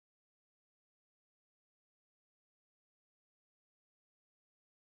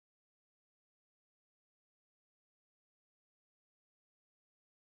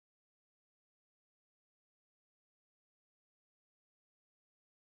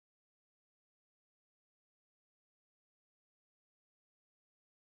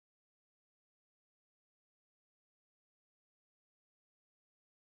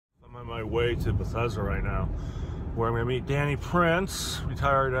I'm on my way to Bethesda right now, where I'm going to meet Danny Prince,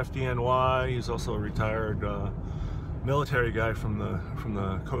 retired FDNY. He's also a retired military guy from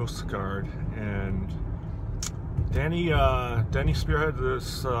the Coast Guard, and Danny spearheaded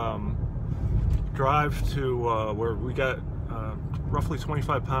this drive to where we got roughly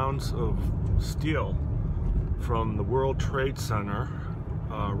 25 pounds of steel from the World Trade Center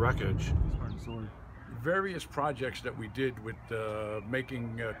wreckage. Spartan Sword. Various projects that we did with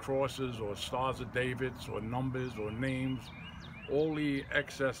making crosses or stars of Davids or numbers or names, all the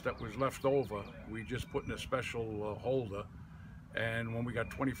excess that was left over, we just put in a special holder. And when we got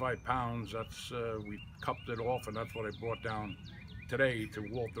 25 pounds, that's we cupped it off, and that's what I brought down today to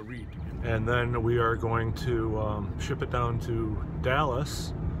Walter Reed. And then we are going to ship it down to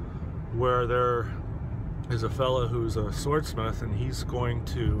Dallas, where there is a fella who's a swordsmith, and he's going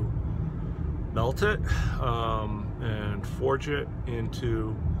to melt it and forge it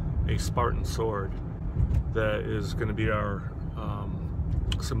into a Spartan sword that is going to be our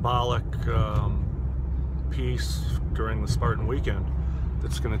symbolic piece during the Spartan weekend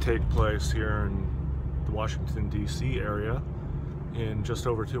that's going to take place here in the Washington, D.C. area in just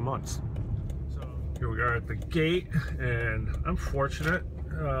over 2 months. So here we are at the gate, and I'm fortunate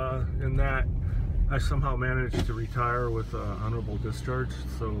in that I somehow managed to retire with honorable discharge,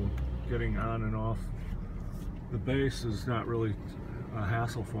 so getting on and off the base is not really a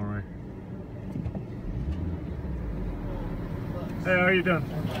hassle for me. Hey, how are you doing?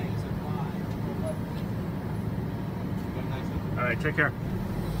 All right, take care.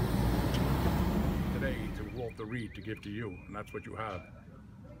 Today to Walter Reed to give to you, and that's what you have.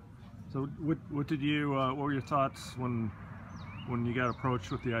 So what did you what were your thoughts when you got approached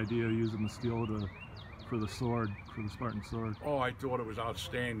with the idea of using the steel for the sword, for the Spartan sword? Oh, I thought it was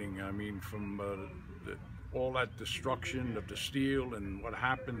outstanding. I mean, from all that destruction of the steel and what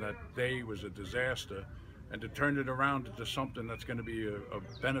happened that day was a disaster, and to turn it around into something that's going to be a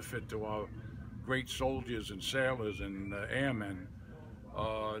benefit to our great soldiers and sailors and airmen.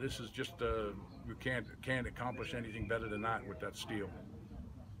 This is just you can't accomplish anything better than that with that steel.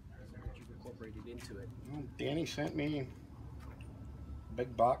 What you've incorporated into it. Well, Danny sent me a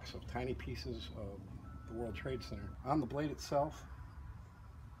big box of tiny pieces of the World Trade Center. On the blade itself,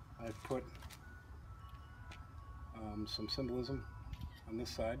 I've put some symbolism on this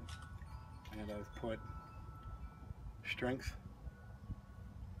side, and I've put strength,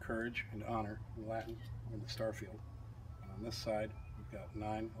 courage, and honor in Latin on the star field. And on this side, we've got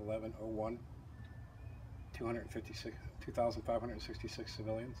 9/11/01, 2,566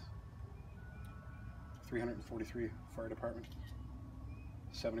 civilians, 343 fire department,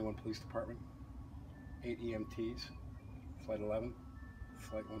 71 police department, 8 EMTs, flight 11,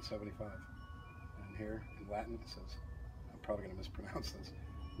 flight 175. And here in Latin it says, I'm probably going to mispronounce this,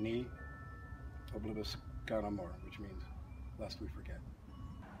 Ni oblibus amor, which means lest we forget.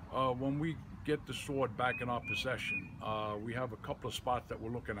 When we get the sword back in our possession, we have a couple of spots that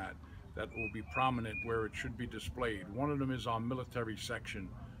we're looking at that will be prominent where it should be displayed. One of them is our military section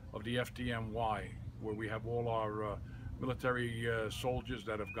of the FDNY, where we have all our military soldiers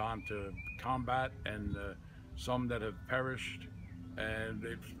that have gone to combat, and some that have perished, and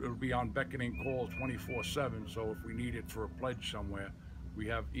it'll be on beckoning call 24/7, so if we need it for a pledge somewhere, we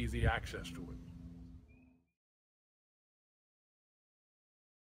have easy access to it.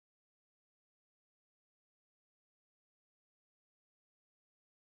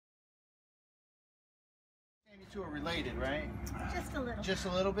 You two are related, right? Just a little. Just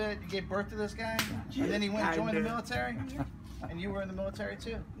a little bit? You gave birth to this guy? And then he went and joined the military? Yep. And you were in the military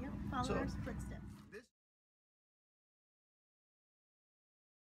too? Yep, follow our footsteps.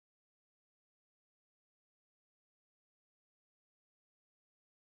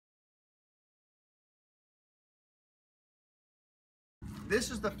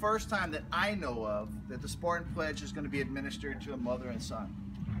 This is the first time that I know of that the Spartan Pledge is going to be administered to a mother and son.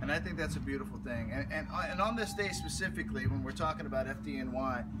 And I think that's a beautiful thing. And on this day specifically, when we're talking about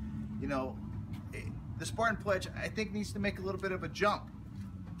FDNY, you know, the Spartan Pledge, I think, needs to make a little bit of a jump.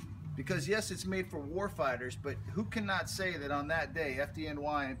 Because yes, it's made for warfighters, but who cannot say that on that day,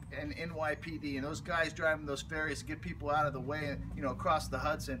 FDNY and NYPD and those guys driving those ferries to get people out of the way, you know, across the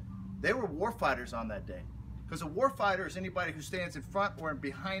Hudson, they were warfighters on that day. Because a warfighter is anybody who stands in front or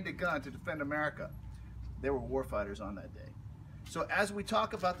behind a gun to defend America. They were warfighters on that day. So as we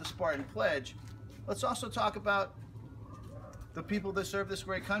talk about the Spartan Pledge, let's also talk about the people that serve this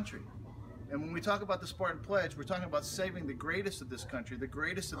great country. And when we talk about the Spartan Pledge, we're talking about saving the greatest of this country, the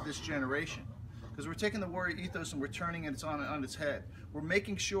greatest of this generation. Because because we're taking the warrior ethos and we're turning it on its head. We're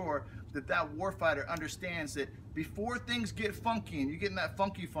making sure that that warfighter understands that before things get funky and you get in that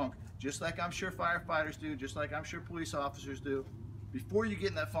funky funk, just like I'm sure firefighters do, just like I'm sure police officers do, before you get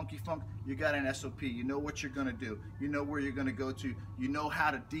in that funky funk, you got an SOP. You know what you're going to do. You know where you're going to go to. You know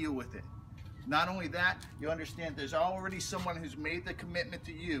how to deal with it. Not only that, you understand there's already someone who's made the commitment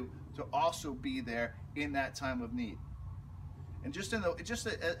to you to also be there in that time of need. And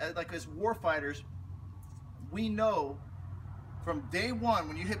like as warfighters, we know from day one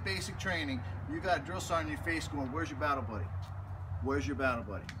when you hit basic training, you got a drill sergeant in your face going, "Where's your battle buddy? Where's your battle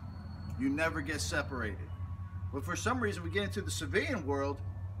buddy?" You never get separated. But for some reason, we get into the civilian world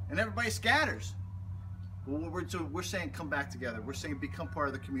and everybody scatters. Well, we're saying come back together. We're saying become part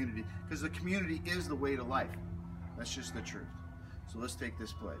of the community, because the community is the way to life. That's just the truth. So let's take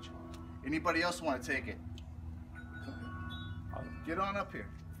this pledge. Anybody else want to take it? Get on up here.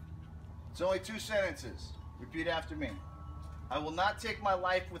 It's only 2 sentences. Repeat after me. I will not take my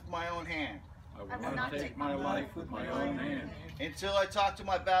life with my own hand. I will not take my life with my own hand until I talk to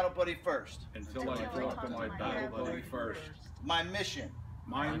my battle buddy first. Until I talk to my battle buddy first. My mission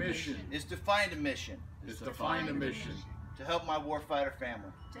is to find a mission. To help my warfighter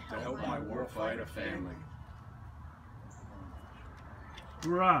family.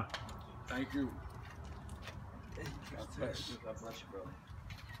 Hurrah! Thank you. God bless you, brother.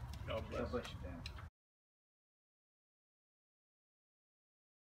 God bless. God bless you, Dan.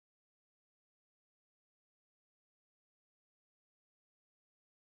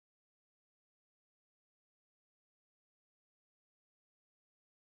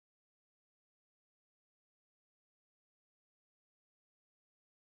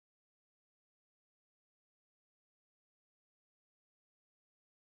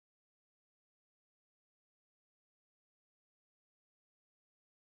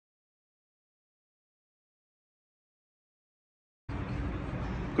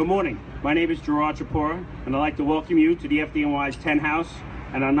 Good morning. My name is Gerard Chapora, and I'd like to welcome you to the FDNY's 10 House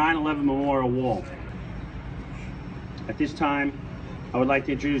and our 9/11 Memorial Wall. At this time, I would like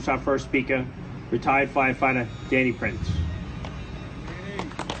to introduce our first speaker, retired firefighter Danny Prince.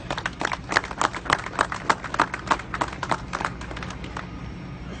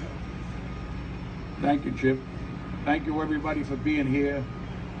 Thank you, Chip. Thank you, everybody, for being here.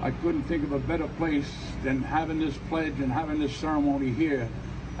 I couldn't think of a better place than having this pledge and having this ceremony here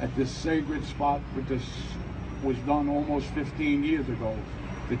at this sacred spot, which this was done almost 15 years ago.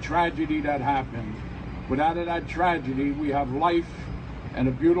 The tragedy that happened. But out of that tragedy, we have life and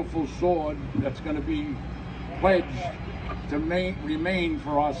a beautiful sword that's going to be pledged to remain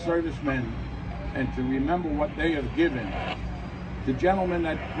for our servicemen and to remember what they have given. The gentleman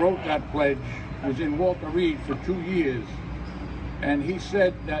that wrote that pledge was in Walter Reed for 2 years, and he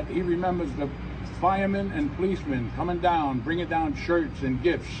said that he remembers the firemen and policemen coming down, bringing down shirts and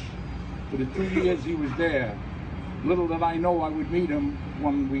gifts for the 2 years he was there. Little did I know I would meet him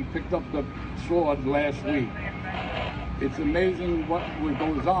when we picked up the sword last week. It's amazing what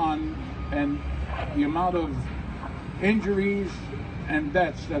goes on and the amount of injuries and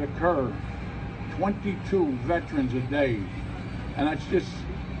deaths that occur. 22 veterans a day, and that's just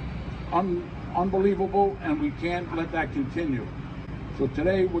unbelievable, and we can't let that continue. So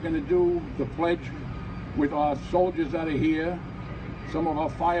today we're going to do the pledge with our soldiers that are here. Some of our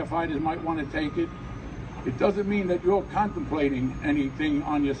firefighters might want to take it. It doesn't mean that you're contemplating anything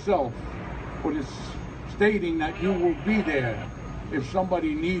on yourself, but it's stating that you will be there if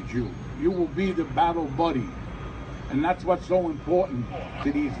somebody needs you. You will be the battle buddy. And that's what's so important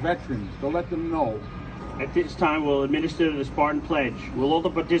to these veterans, to let them know. At this time, we'll administer the Spartan Pledge. Will all the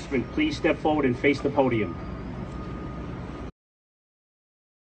participants please step forward and face the podium?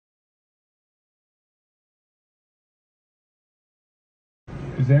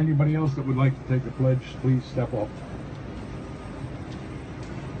 Is there anybody else that would like to take the pledge? Please step up.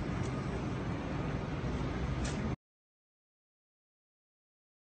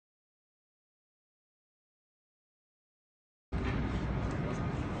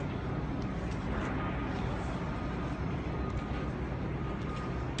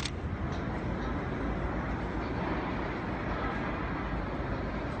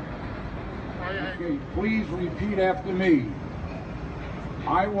 Okay, please repeat after me.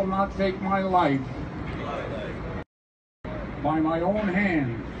 I will not take my life by my own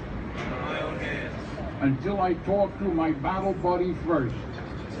hands until I talk to my battle buddy first.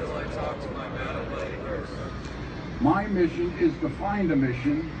 My mission is to find a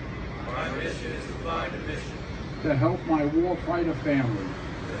mission. To help my warfighter family.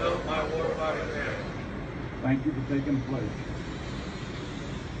 Thank you for taking the pledge.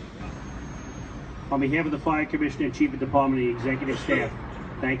 On behalf of the Fire Commissioner and Chief of Department and the executive staff,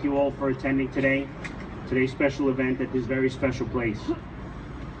 thank you all for attending today's special event at this very special place.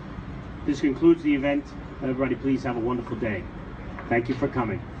 This concludes the event. Everybody please have a wonderful day. Thank you for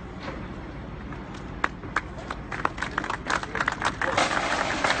coming.